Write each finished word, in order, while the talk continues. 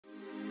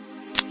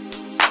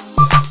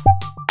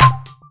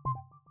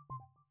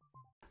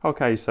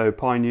Okay, so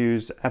Pi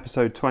News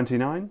episode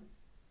 29.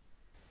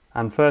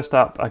 And first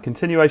up, a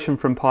continuation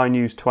from Pi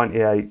News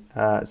 28.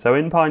 So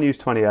in Pi News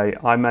 28,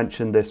 I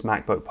mentioned this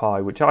MacBook Pi,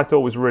 which I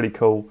thought was really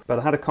cool, but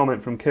I had a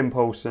comment from Kim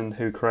Paulson,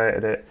 who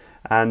created it,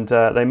 and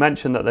they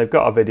mentioned that they've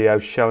got a video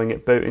showing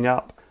it booting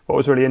up. What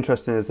was really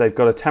interesting is they've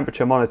got a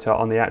temperature monitor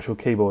on the actual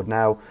keyboard.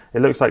 Now,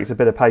 it looks like it's a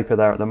bit of paper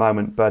there at the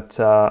moment, but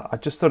I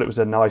just thought it was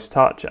a nice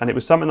touch, and it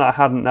was something that I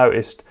hadn't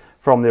noticed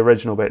from the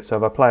original bit. So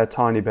if I play a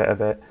tiny bit of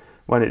it,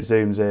 when it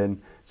zooms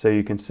in, so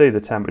you can see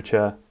the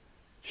temperature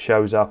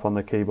shows up on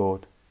the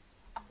keyboard.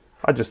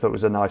 I just thought it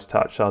was a nice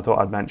touch, so I thought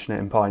I'd mention it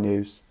in Pi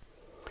News.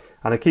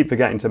 And I keep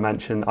forgetting to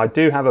mention, I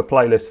do have a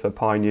playlist for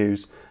Pi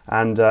News,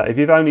 and if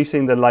you've only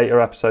seen the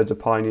later episodes of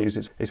Pi News,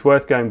 it's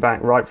worth going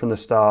back right from the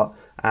start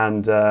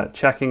and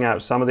checking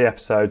out some of the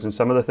episodes and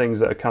some of the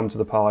things that have come to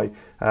the Pi,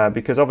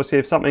 because obviously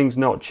if something's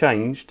not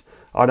changed,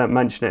 I don't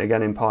mention it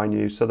again in Pi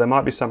News, so there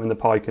might be something the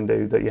Pi can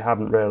do that you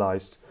haven't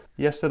realised.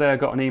 Yesterday I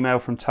got an email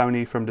from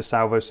Tony from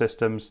Desalvo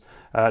Systems.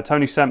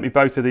 Tony sent me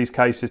both of these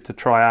cases to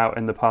try out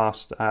in the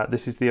past.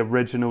 This is the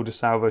original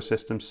Desalvo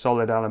Systems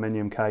solid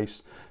aluminium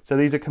case. So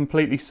these are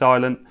completely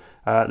silent.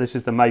 This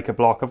is the maker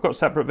block. I've got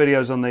separate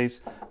videos on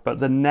these, but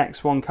the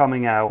next one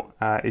coming out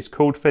is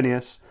called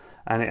Phineas,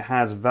 and it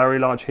has very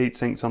large heat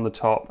sinks on the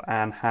top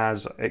and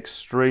has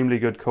extremely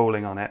good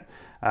cooling on it.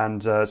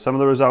 And some of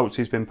the results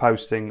he's been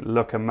posting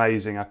look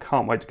amazing. I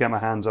can't wait to get my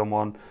hands on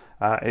one.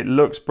 It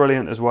looks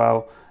brilliant as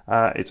well.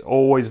 It's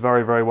always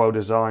very, very well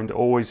designed,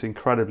 always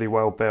incredibly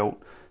well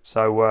built.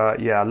 So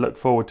yeah, I look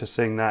forward to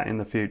seeing that in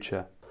the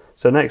future.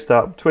 So next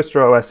up,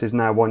 Twister OS is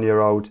now 1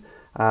 year old,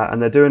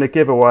 and they're doing a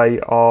giveaway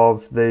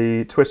of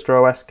the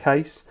Twister OS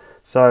case.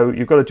 So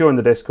you've got to join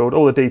the Discord.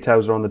 All the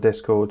details are on the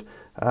Discord,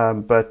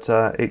 but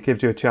it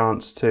gives you a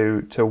chance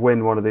to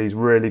win one of these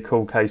really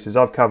cool cases.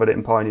 I've covered it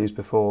in Pi News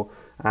before,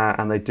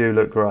 and they do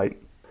look great.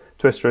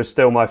 Twister is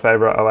still my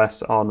favourite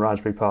OS on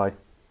Raspberry Pi.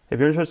 If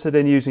you're interested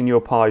in using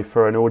your Pi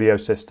for an audio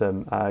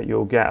system,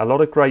 you'll get a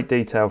lot of great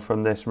detail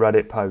from this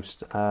Reddit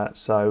post.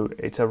 So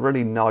it's a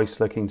really nice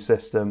looking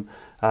system,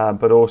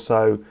 but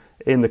also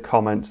in the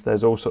comments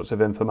there's all sorts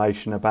of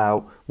information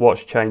about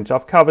what's changed.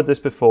 I've covered this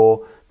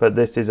before, but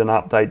this is an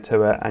update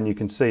to it, and you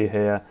can see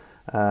here.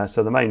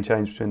 So the main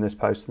change between this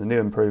post and the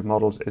new improved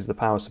models is the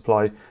power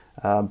supply,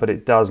 but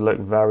it does look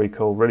very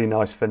cool, really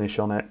nice finish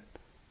on it,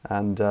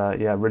 and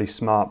yeah, really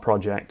smart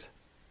project.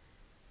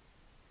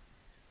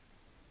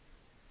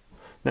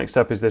 Next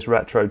up is this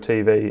retro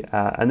TV,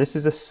 and this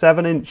is a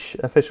 7-inch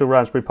official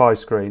Raspberry Pi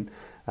screen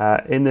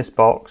in this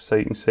box, so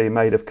you can see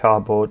made of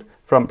cardboard.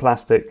 Front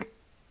plastic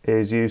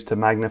is used to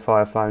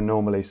magnify a phone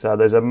normally, so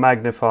there's a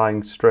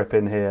magnifying strip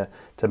in here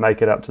to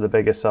make it up to the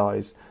bigger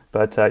size.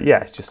 But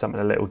yeah, it's just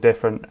something a little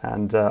different,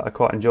 and I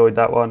quite enjoyed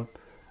that one.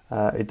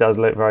 It does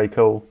look very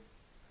cool.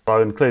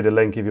 I'll include a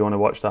link if you want to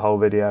watch the whole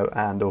video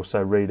and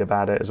also read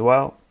about it as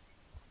well.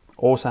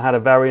 Also had a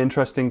very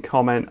interesting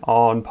comment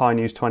on Pi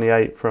News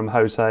 28 from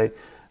Jose.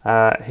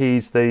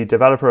 He's the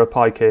developer of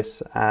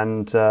PiKiss,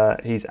 and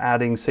he's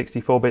adding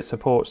 64-bit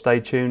support.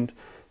 Stay tuned.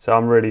 So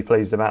I'm really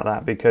pleased about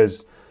that,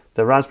 because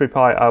the Raspberry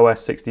Pi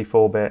OS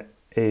 64-bit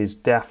is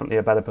definitely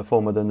a better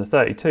performer than the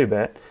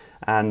 32-bit.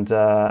 And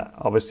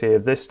obviously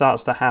if this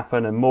starts to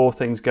happen and more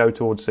things go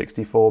towards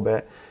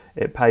 64-bit,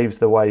 it paves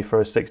the way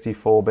for a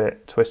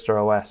 64-bit Twister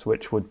OS,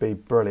 which would be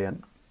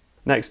brilliant.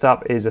 Next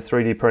up is a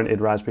 3D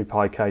printed Raspberry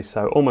Pi case.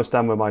 So almost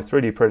done with my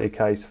 3D printed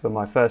case for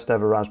my first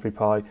ever Raspberry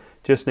Pi.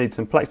 Just need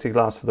some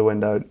plexiglass for the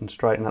window and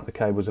straighten up the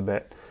cables a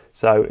bit.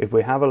 So if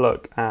we have a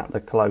look at the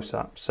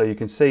close-up, so you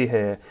can see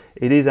here,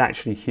 it is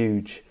actually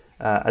huge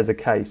as a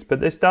case.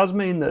 But this does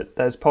mean that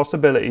there's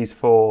possibilities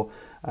for,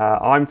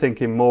 I'm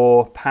thinking,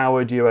 more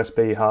powered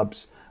USB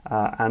hubs,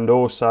 and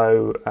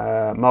also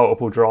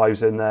multiple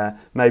drives in there.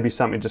 Maybe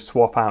something to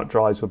swap out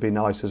drives would be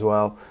nice as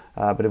well.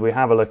 But if we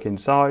have a look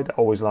inside,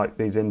 always like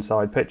these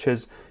inside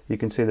pictures, you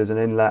can see there's an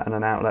inlet and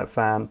an outlet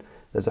fan.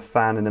 There's a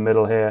fan in the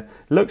middle here.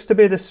 Looks to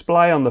be a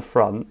display on the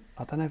front.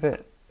 I don't know if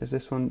it is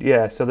this one.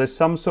 Yeah, so there's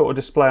some sort of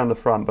display on the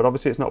front, but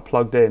obviously it's not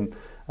plugged in,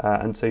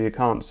 and so you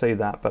can't see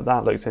that, but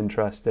that looks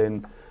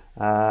interesting.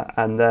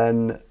 And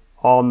then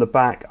on the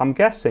back, I'm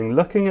guessing,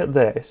 looking at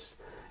this,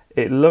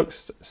 it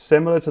looks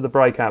similar to the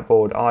breakout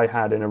board I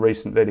had in a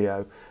recent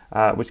video,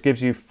 which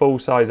gives you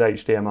full-size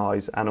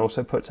HDMIs and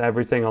also puts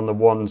everything on the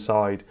one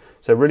side.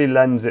 So it really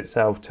lends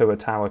itself to a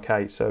tower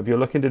case. So if you're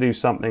looking to do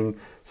something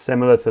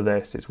similar to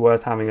this, it's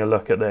worth having a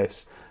look at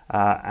this.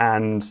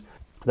 And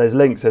there's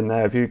links in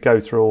there. If you go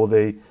through all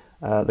the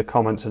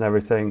comments and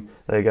everything,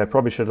 there you go.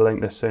 Probably should have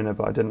linked this sooner,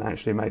 but I didn't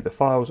actually make the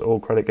files.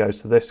 All credit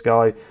goes to this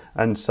guy.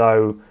 And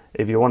so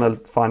if you want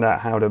to find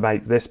out how to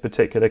make this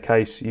particular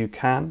case, you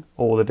can.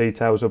 All the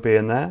details will be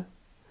in there.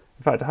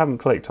 In fact, I haven't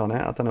clicked on it.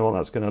 I don't know what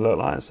that's going to look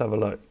like. Let's have a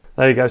look.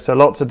 There you go. So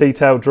lots of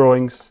detailed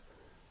drawings.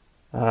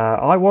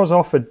 I was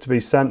offered to be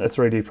sent a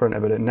 3D printer,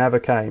 but it never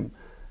came.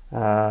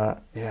 Yeah,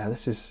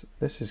 this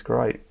is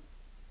great.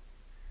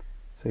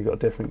 So you've got a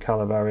different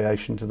colour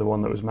variation to the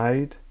one that was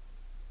made.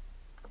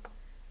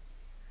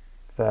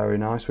 Very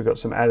nice. We've got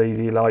some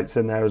LED lights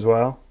in there as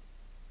well.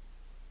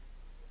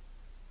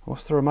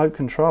 What's the remote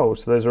control?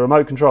 So there's a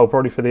remote control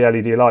probably for the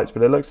LED lights,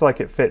 but it looks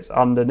like it fits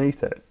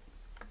underneath it.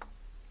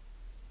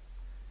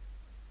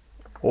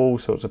 All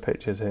sorts of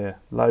pictures here.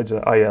 Loads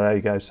of, oh yeah, there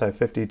you go. So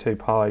 52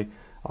 Pi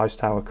Ice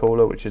Tower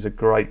cooler, which is a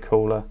great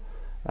cooler.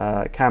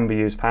 Can be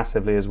used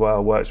passively as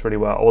well, works really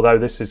well. Although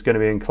this is going to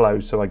be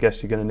enclosed, so I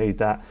guess you're going to need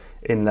that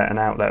inlet and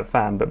outlet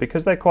fan. But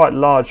because they're quite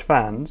large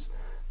fans,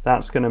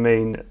 that's going to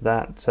mean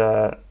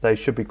that they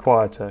should be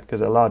quieter, because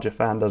a larger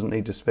fan doesn't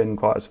need to spin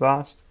quite as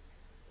fast.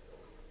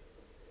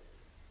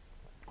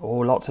 Oh,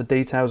 lots of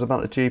details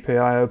about the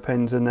GPIO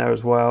pins in there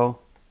as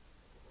well,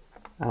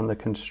 and the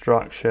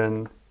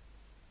construction.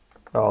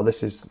 Oh,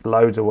 this is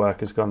loads of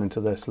work has gone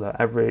into this. Look,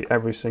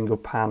 every single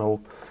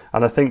panel,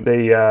 and I think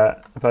the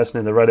person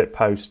in the Reddit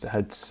post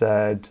had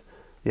said,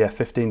 yeah,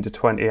 15 to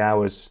 20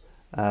 hours.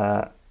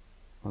 I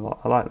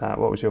like that.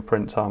 What was your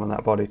print time on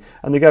that body?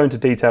 And they go into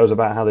details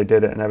about how they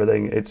did it and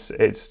everything. It's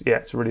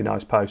a really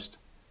nice post.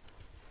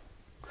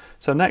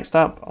 So next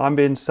up, I'm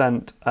being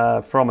sent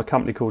from a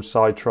company called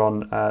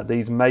Cytron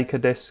these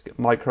Makerdisk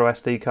micro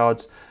SD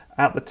cards.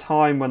 At the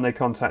time when they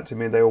contacted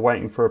me, they were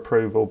waiting for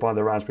approval by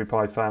the Raspberry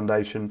Pi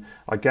Foundation.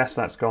 I guess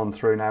that's gone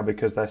through now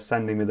because they're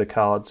sending me the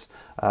cards.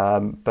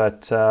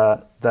 But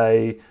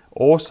they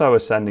also are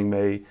sending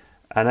me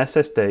an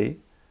SSD,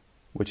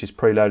 which is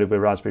preloaded with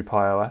Raspberry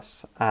Pi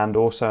OS, and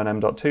also an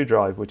M.2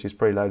 drive, which is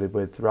preloaded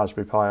with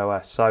Raspberry Pi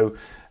OS. So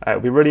it'll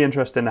be really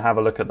interesting to have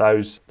a look at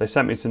those. They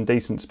sent me some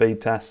decent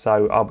speed tests,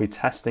 so I'll be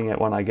testing it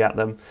when I get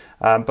them.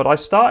 But I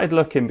started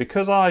looking,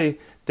 because I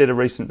did a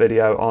recent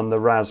video on the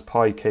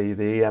Raspberry Pi,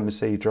 the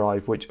eMMC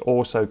drive, which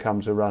also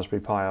comes with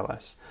Raspberry Pi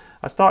OS.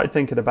 I started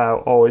thinking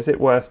about, oh, is it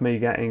worth me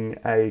getting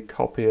a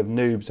copy of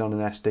Noobs on an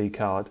SD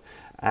card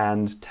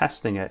and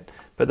testing it?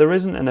 But there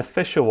isn't an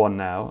official one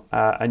now,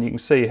 and you can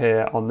see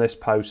here on this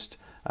post,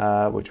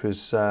 which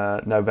was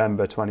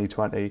November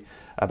 2020,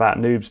 about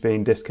Noobs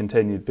being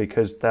discontinued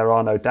because there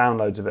are no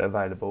downloads of it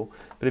available.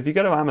 But if you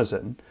go to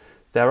Amazon,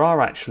 there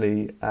are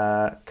actually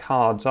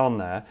cards on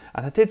there,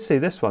 and I did see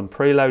this one,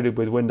 preloaded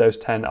with Windows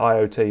 10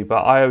 IoT,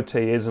 but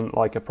IoT isn't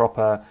like a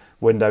proper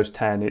Windows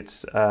 10,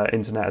 it's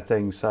Internet of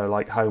Things, so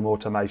like home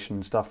automation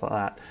and stuff like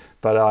that.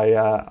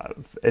 But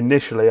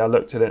initially I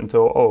looked at it and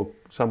thought, oh,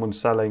 someone's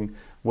selling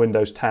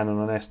Windows 10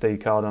 on an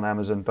SD card on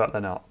Amazon, but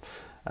they're not.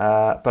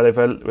 But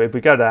if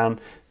we go down,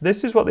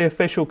 this is what the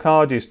official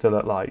card used to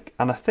look like,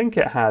 and I think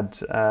it had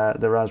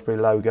the Raspberry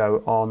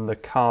logo on the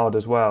card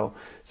as well.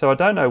 So I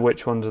don't know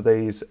which ones of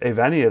these, if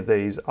any of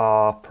these,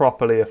 are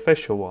properly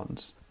official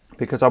ones,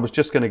 because I was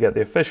just going to get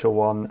the official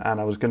one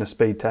and I was going to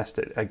speed test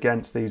it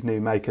against these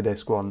new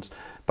Makerdisk ones,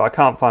 but I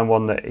can't find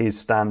one that is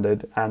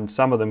standard, and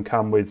some of them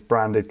come with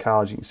branded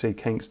cards. You can see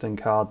Kingston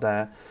card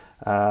there,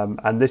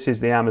 and this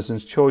is the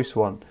Amazon's Choice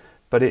one.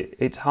 But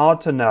it's hard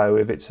to know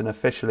if it's an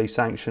officially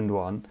sanctioned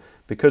one,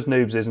 because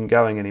Noobs isn't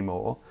going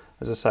anymore.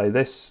 As I say,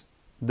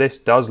 this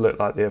does look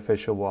like the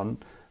official one,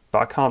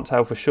 but I can't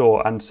tell for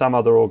sure, and some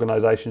other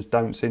organisations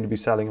don't seem to be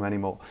selling them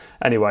anymore.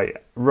 Anyway,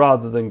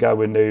 rather than go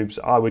with Noobs,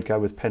 I would go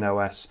with Pinn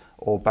OS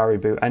or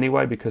BerryBoot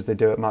anyway, because they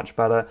do it much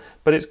better.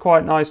 But it's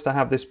quite nice to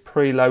have this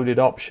preloaded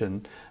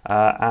option,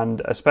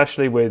 and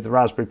especially with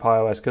Raspberry Pi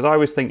OS, because I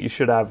always think you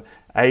should have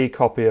a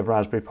copy of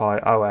Raspberry Pi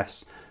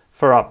OS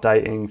for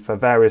updating, for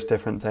various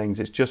different things.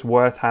 It's just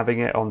worth having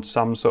it on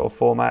some sort of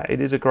format. It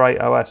is a great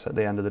OS at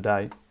the end of the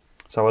day.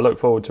 So I look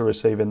forward to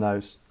receiving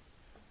those.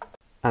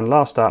 And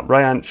last up,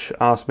 Rayanch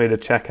asked me to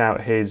check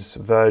out his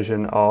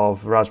version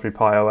of Raspberry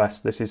Pi OS.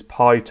 This is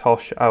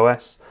PyTosh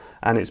OS,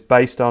 and it's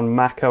based on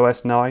Mac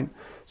OS 9.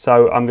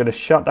 So I'm going to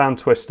shut down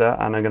Twister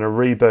and I'm going to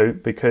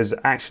reboot, because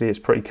actually it's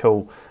pretty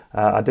cool.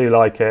 I do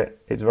like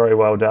it. It's very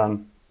well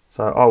done.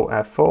 So Alt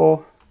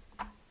F4.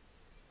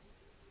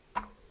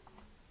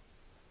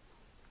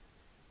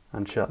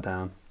 And shut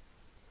down.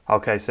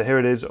 Okay, so here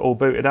it is, all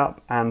booted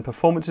up, and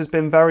performance has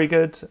been very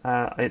good.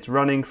 It's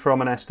running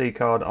from an SD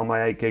card on my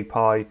 8GB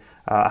Pi.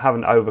 I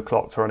haven't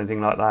overclocked or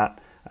anything like that,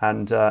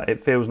 and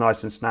it feels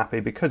nice and snappy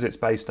because it's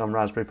based on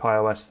Raspberry Pi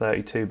OS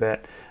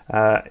 32-bit.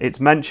 It's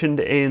mentioned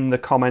in the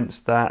comments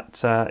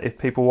that if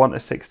people want a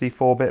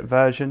 64-bit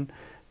version,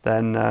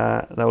 then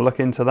they'll look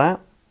into that.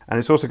 And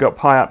it's also got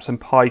PiApps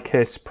and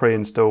PiKiss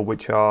pre-installed,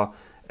 which are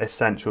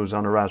essentials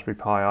on a Raspberry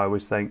Pi, I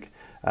always think.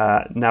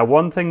 Now,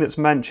 one thing that's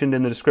mentioned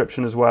in the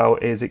description as well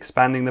is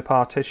expanding the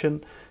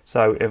partition.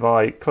 So if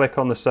I click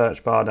on the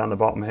search bar down the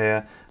bottom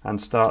here and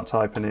start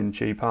typing in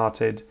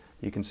gparted,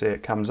 you can see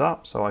it comes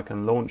up, so I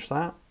can launch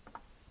that.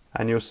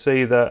 And you'll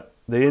see that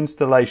the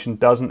installation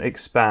doesn't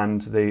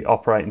expand the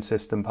operating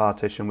system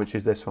partition, which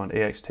is this one,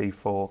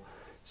 ext4.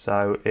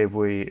 So if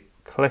we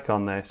click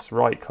on this,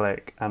 right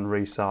click and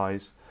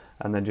resize,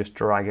 and then just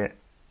drag it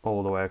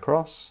all the way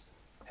across,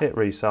 hit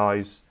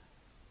resize,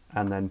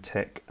 and then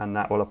tick, and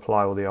that will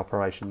apply all the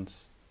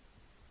operations.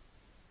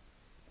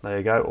 There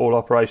you go, all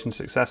operations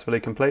successfully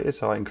completed,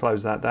 so I can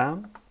close that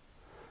down.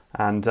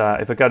 And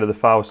if I go to the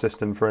file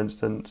system, for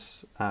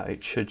instance,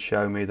 it should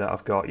show me that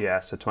I've got,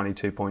 so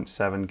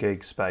 22.7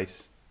 gig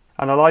space.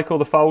 And I like all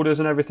the folders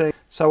and everything.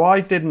 So I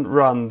didn't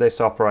run this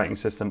operating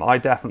system. I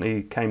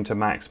definitely came to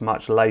Macs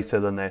much later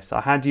than this. I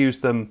had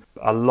used them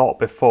a lot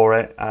before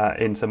it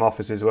in some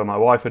offices where my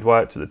wife had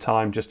worked at the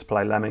time just to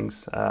play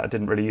Lemmings. I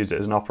didn't really use it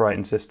as an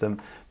operating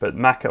system. But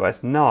Mac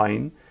OS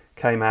 9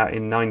 came out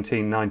in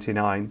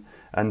 1999.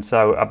 And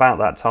so about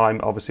that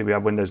time, obviously we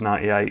had Windows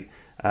 98.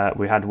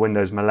 We had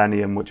Windows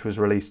Millennium, which was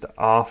released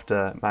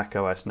after Mac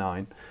OS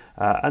 9.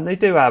 And they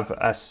do have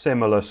a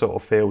similar sort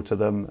of feel to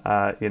them,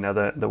 you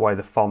know, the way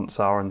the fonts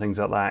are and things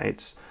like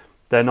that.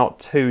 They're not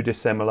too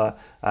dissimilar,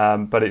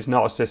 but it's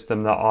not a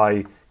system that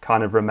I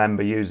kind of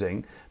remember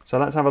using. So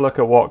let's have a look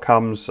at what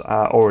comes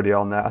already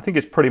on there. I think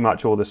it's pretty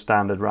much all the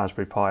standard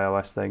Raspberry Pi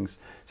OS things.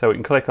 So we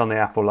can click on the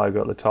Apple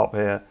logo at the top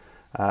here,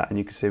 and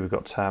you can see we've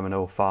got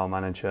Terminal, File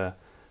Manager,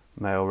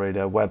 Mail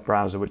Reader, Web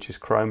Browser, which is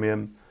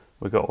Chromium.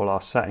 We've got all our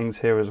settings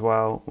here as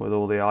well, with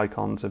all the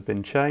icons have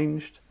been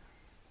changed.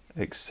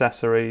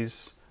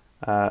 Accessories,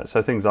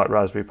 so things like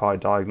Raspberry Pi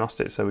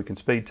Diagnostics, so we can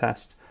speed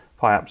test.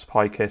 Pi Apps,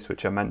 Pi Kiss,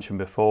 which I mentioned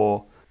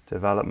before,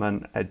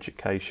 development,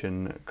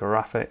 education,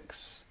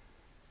 graphics,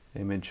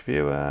 image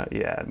viewer.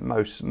 Yeah,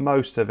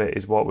 most of it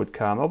is what would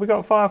come. Oh, we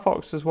got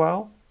Firefox as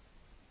well,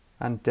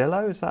 and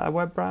Dillo. Is that a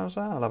web browser?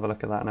 I'll have a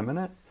look at that in a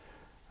minute.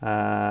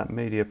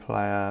 Media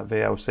player,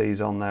 VLC's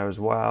on there as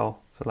well.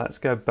 So let's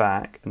go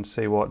back and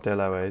see what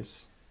Dillo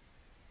is.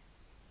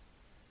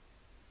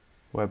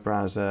 Web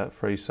browser,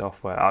 free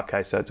software.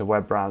 Okay, so it's a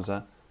web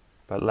browser.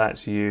 But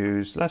let's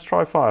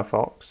try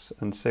Firefox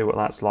and see what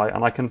that's like.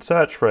 And I can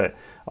search for it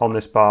on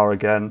this bar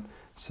again.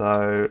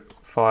 So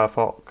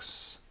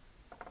Firefox,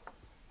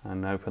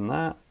 and open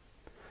that.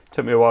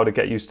 Took me a while to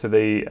get used to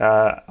the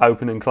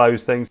open and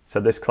close things.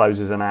 So this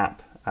closes an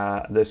app.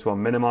 This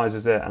one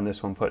minimizes it, and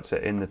this one puts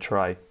it in the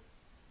tray.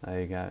 There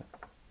you go.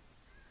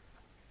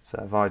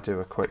 So if I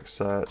do a quick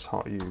search,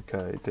 hot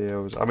UK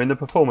deals. I mean, the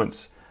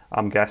performance,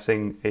 I'm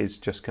guessing, is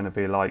just going to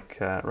be like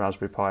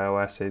Raspberry Pi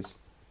OS's,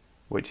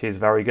 which is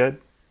very good.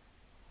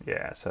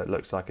 Yeah, so it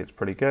looks like it's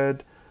pretty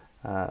good.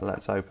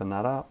 Let's open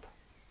that up.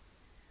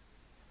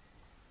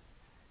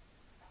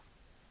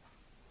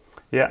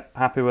 Yeah,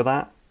 happy with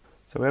that.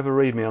 So we have a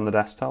README on the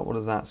desktop. What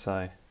does that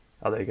say?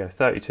 Oh, there you go,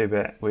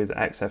 32-bit with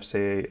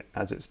XFCE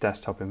as its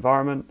desktop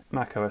environment.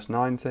 Mac OS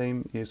 9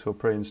 theme, useful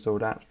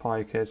pre-installed apps,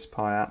 Pi Kiss,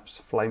 Pi Apps,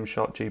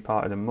 Flameshot,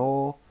 Gparted and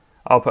more.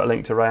 I'll put a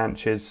link to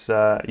Rayanch's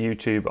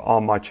YouTube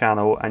on my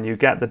channel, and you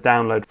get the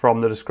download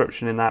from the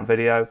description in that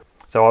video.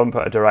 So I won't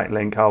put a direct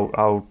link,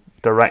 I'll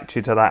direct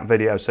you to that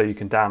video so you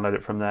can download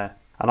it from there.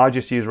 And I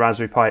just use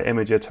Raspberry Pi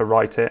Imager to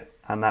write it,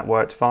 and that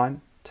worked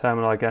fine.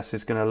 Terminal, I guess,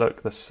 is going to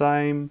look the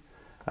same.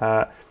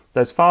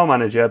 There's File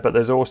Manager, but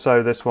there's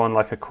also this one,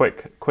 like a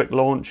quick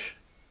launch.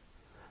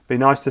 Be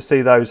nice to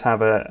see those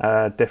have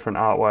a different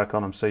artwork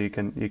on them, so you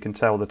can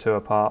tell the two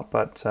apart.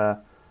 But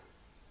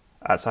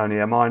that's only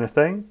a minor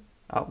thing.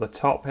 Up the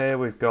top here,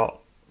 we've got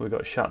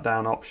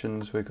shutdown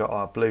options. We've got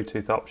our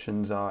Bluetooth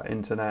options, our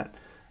internet,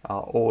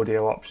 our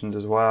audio options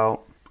as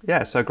well.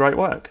 Yeah, so great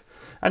work.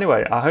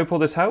 Anyway, I hope all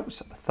this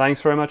helps.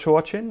 Thanks very much for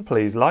watching.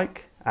 Please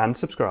like and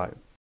subscribe.